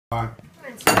啊。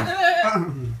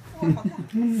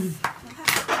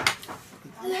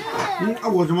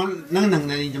我怎么冷冷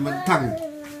的？你怎么烫？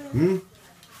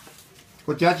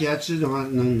我夹起来吃怎么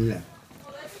冷冷的？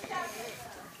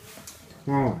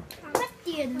哦。快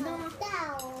点哦！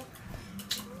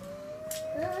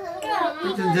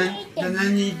晨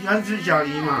晨，你喜欢吃小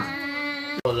鱼吗？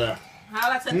是不是？好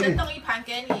了，晨晨弄一盘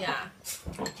给你啊。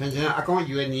晨晨，阿公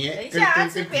以为你等一下要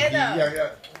吃别的，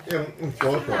要用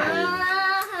左手。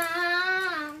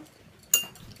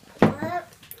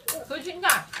回去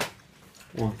看。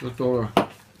哇，这多了。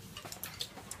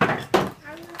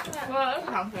我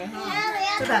糖水哈。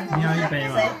这盘你要一杯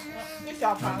吗？一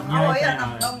小盘。我要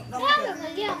弄。要什么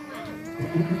料吗？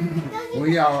不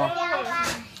要啊，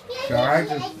小孩子。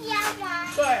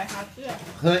对，好吃。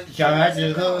小孩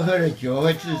子喝了酒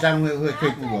会智商会退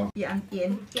步哦。盐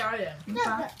加盐。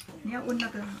你要问那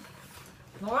个。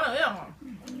我有用哦。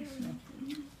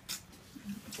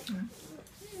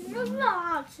这是好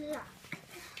好吃啊！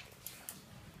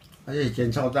而且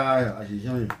剪超大的，而且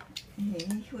像。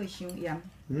会伤盐。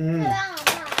这样好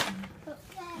不好？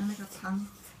那个汤。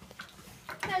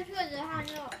太脆的它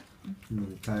就。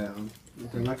对啊，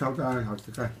整个超大的好吃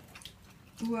看。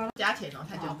加钱哦，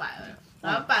才900了。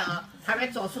然后办啊，还没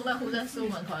走出那户政事务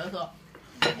门口就说，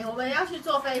我们要去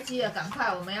坐飞机了，赶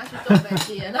快，我们要去坐飞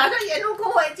机了。然后就沿路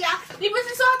哭回家。你不是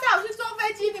说带我去坐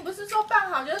飞机？你不是说办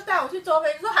好就是带我去坐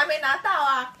飞机？说还没拿到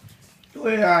啊。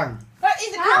对啊。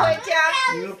一直哭回家，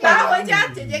然后回家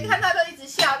姐姐看到就一直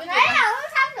笑，就觉得。没有，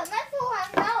他准备出完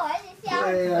之后我一直笑。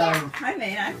对啊。还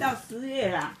没来到10月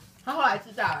啦。他后来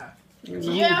知道了，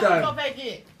几月要去坐飞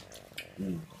机？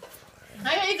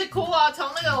还有一直哭哦，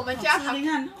从那个我们家旁，你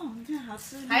看哦，你看好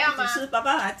吃。还要吗？吃，爸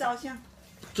爸来照相。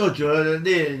做久了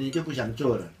累了，你就不想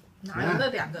做了。哪有那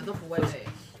2个都不会累？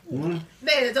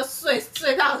累了就睡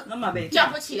到叫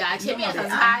不起来，前面很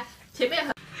嗨，前面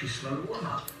很。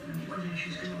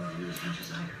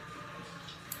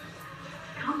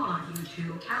Come on, you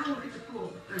two. Have a look at the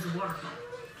pool. There's a waterfall.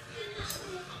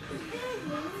 If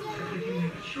you can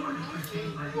make it short, it's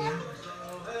entertaining by the hours.